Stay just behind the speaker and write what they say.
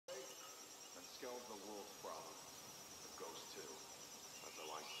the wolf's problem. The ghost too. That's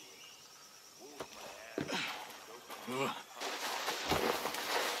how I see it. Wolf my ass. Ghost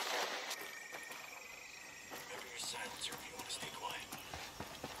Remember your silencer if you want to stay quiet.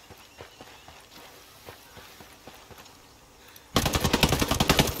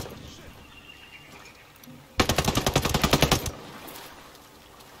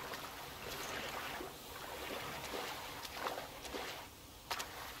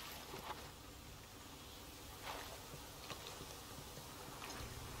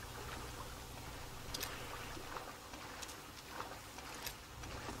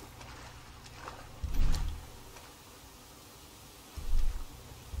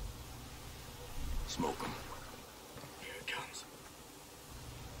 smoke them. Here it comes.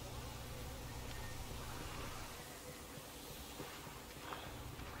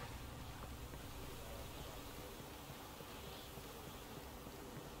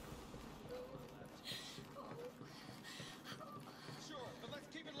 Sure, but let's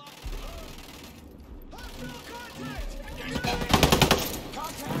keep it locked. Hostile contact!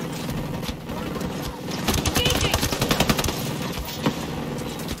 Contact!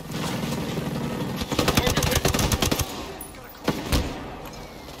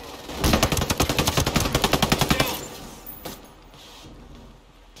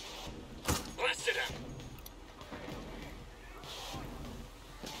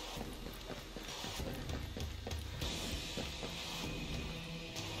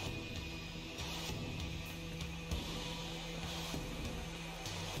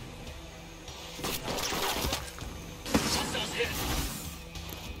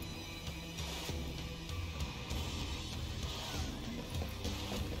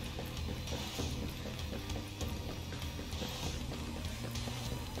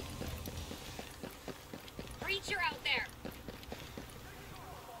 Creature out there!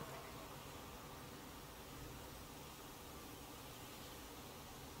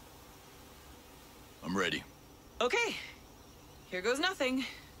 I'm ready. Okay. Here goes nothing.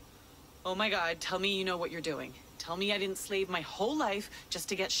 Oh my god, tell me you know what you're doing. Tell me I didn't slave my whole life just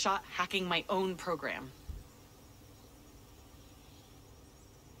to get shot hacking my own program.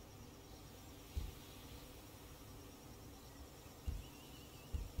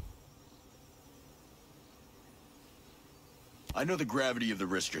 I know the gravity of the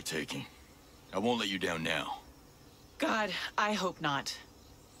risk you're taking. I won't let you down now. God, I hope not.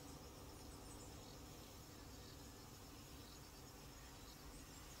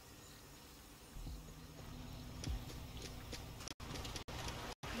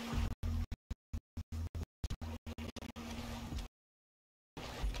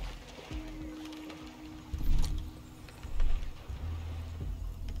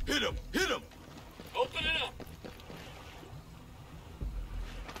 Hit him! Hit him! Open it up!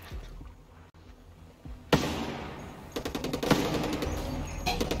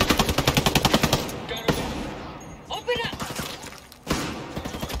 Open up!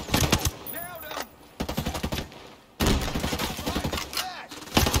 Nailed him!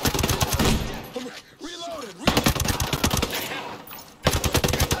 Reloaded!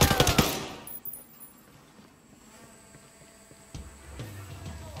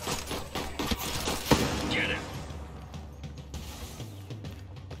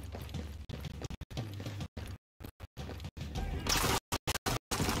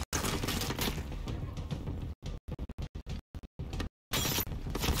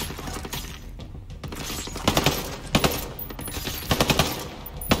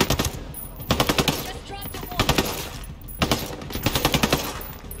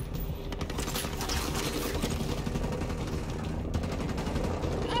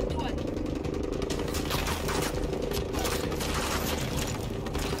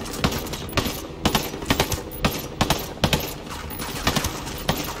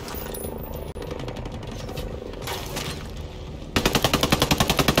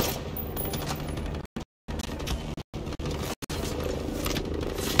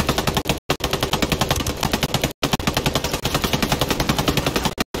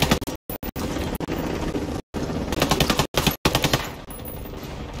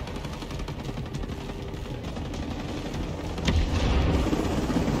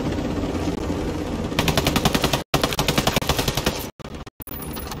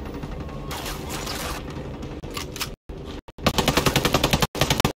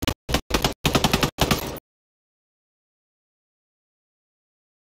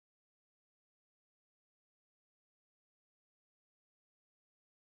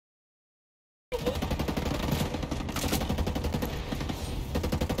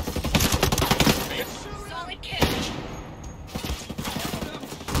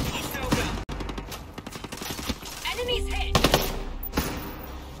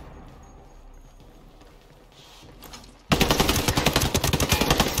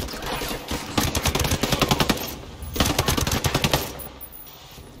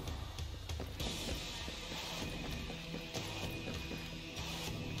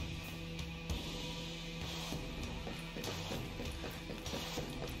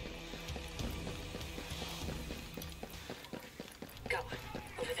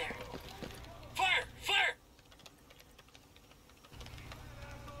 Over there. Fire! Fire!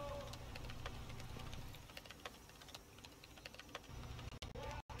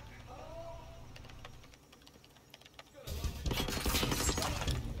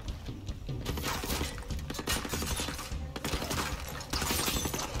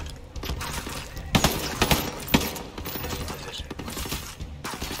 Position.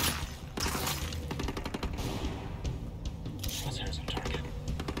 Crosshairs on target.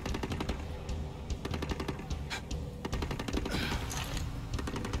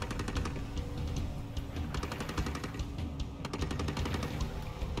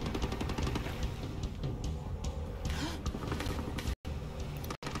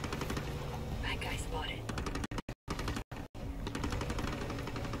 That guy spotted.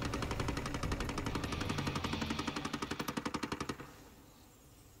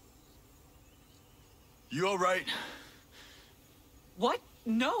 You all right? What?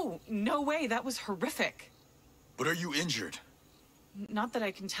 No, no way. That was horrific. But are you injured? Not that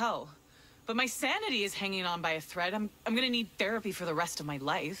I can tell. But my sanity is hanging on by a thread. I'm gonna need therapy for the rest of my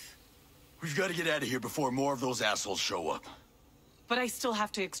life. We've got to get out of here before more of those assholes show up. But I still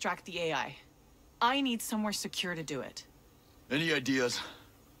have to extract the AI. I need somewhere secure to do it. Any ideas?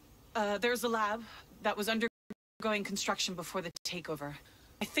 There's a lab that was undergoing construction before the takeover.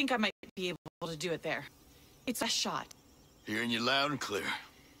 I think I might be able to do it there. It's a shot. Hearing you loud and clear.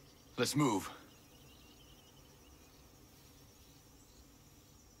 Let's move.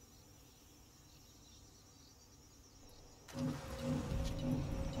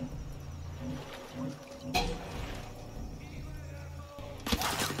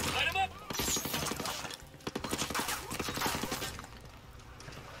 Light him up!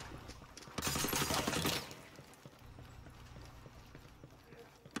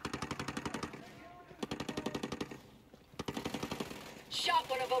 Shot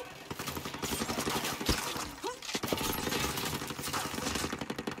one of them.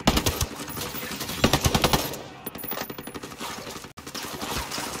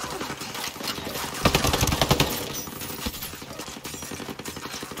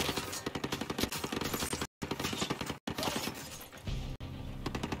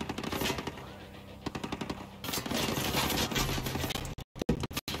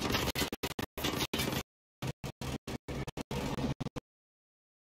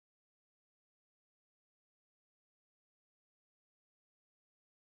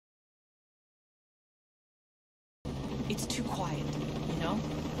 It's too quiet, you know?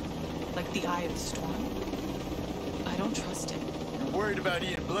 Like the eye of the storm. I don't trust it. You're worried about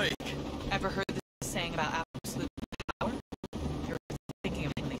Ian Blake. Ever heard this saying about absolute power? You're thinking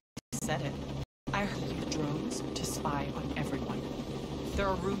of it when they said it. I heard he used drones to spy on everyone. There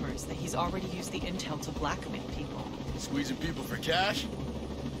are rumors that he's already used the intel to blackmail people. Squeezing people for cash?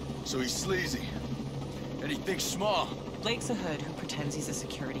 So he's sleazy. And he thinks small. Blake's a hood who pretends he's a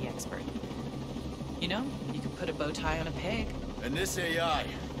security expert. You know, you could put a bow tie on a pig. And this AI,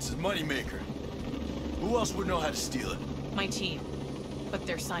 it's his moneymaker. Who else would know how to steal it? My team. But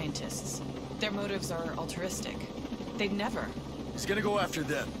they're scientists. Their motives are altruistic. They'd never. He's gonna go after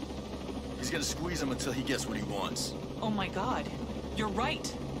them. He's gonna squeeze them until he gets what he wants. Oh my god. You're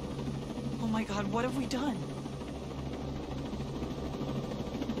right. Oh my god, what have we done?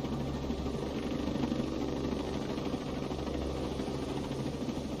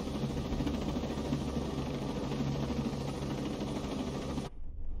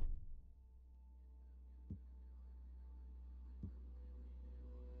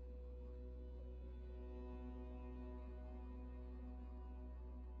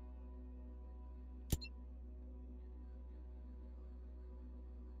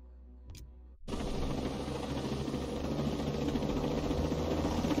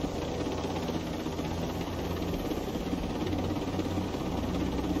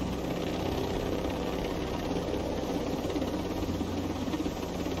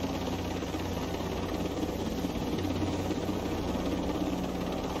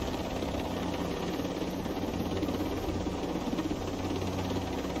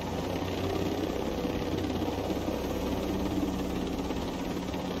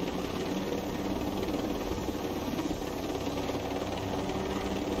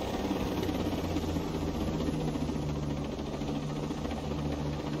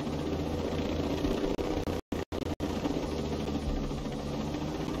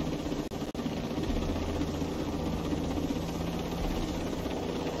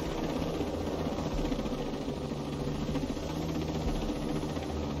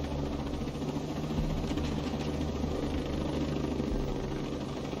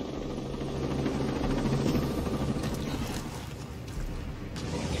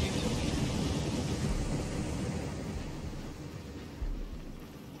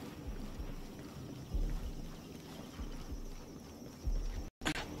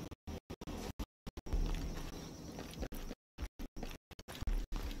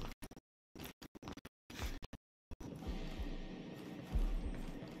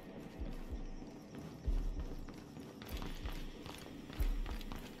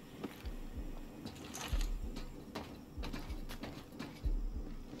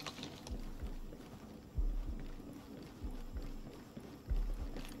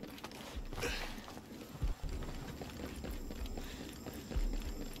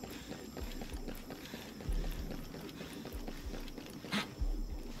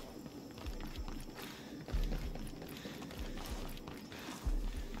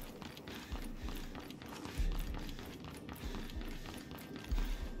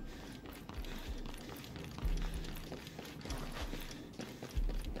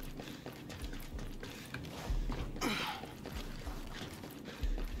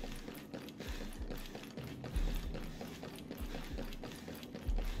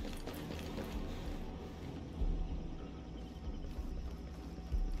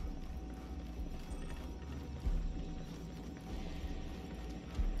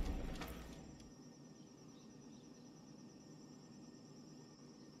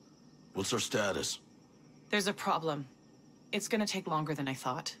 What's our status? There's a problem. It's gonna take longer than I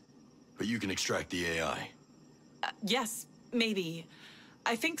thought. But you can extract the AI. Yes, maybe.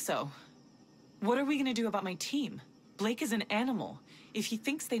 I think so. What are we gonna do about my team? Blake is an animal. If he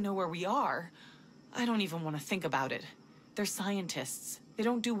thinks they know where we are, I don't even want to think about it. They're scientists. They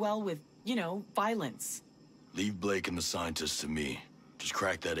don't do well with, violence. Leave Blake and the scientists to me. Just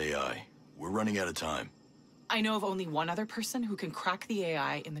crack that AI. We're running out of time. I know of only one other person who can crack the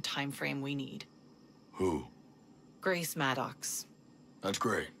AI in the time frame we need. Who? Grace Maddox. That's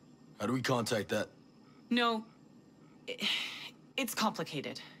great. How do we contact that? No, it's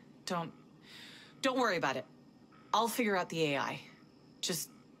complicated. Don't worry about it. I'll figure out the AI. Just,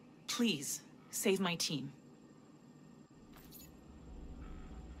 please, save my team.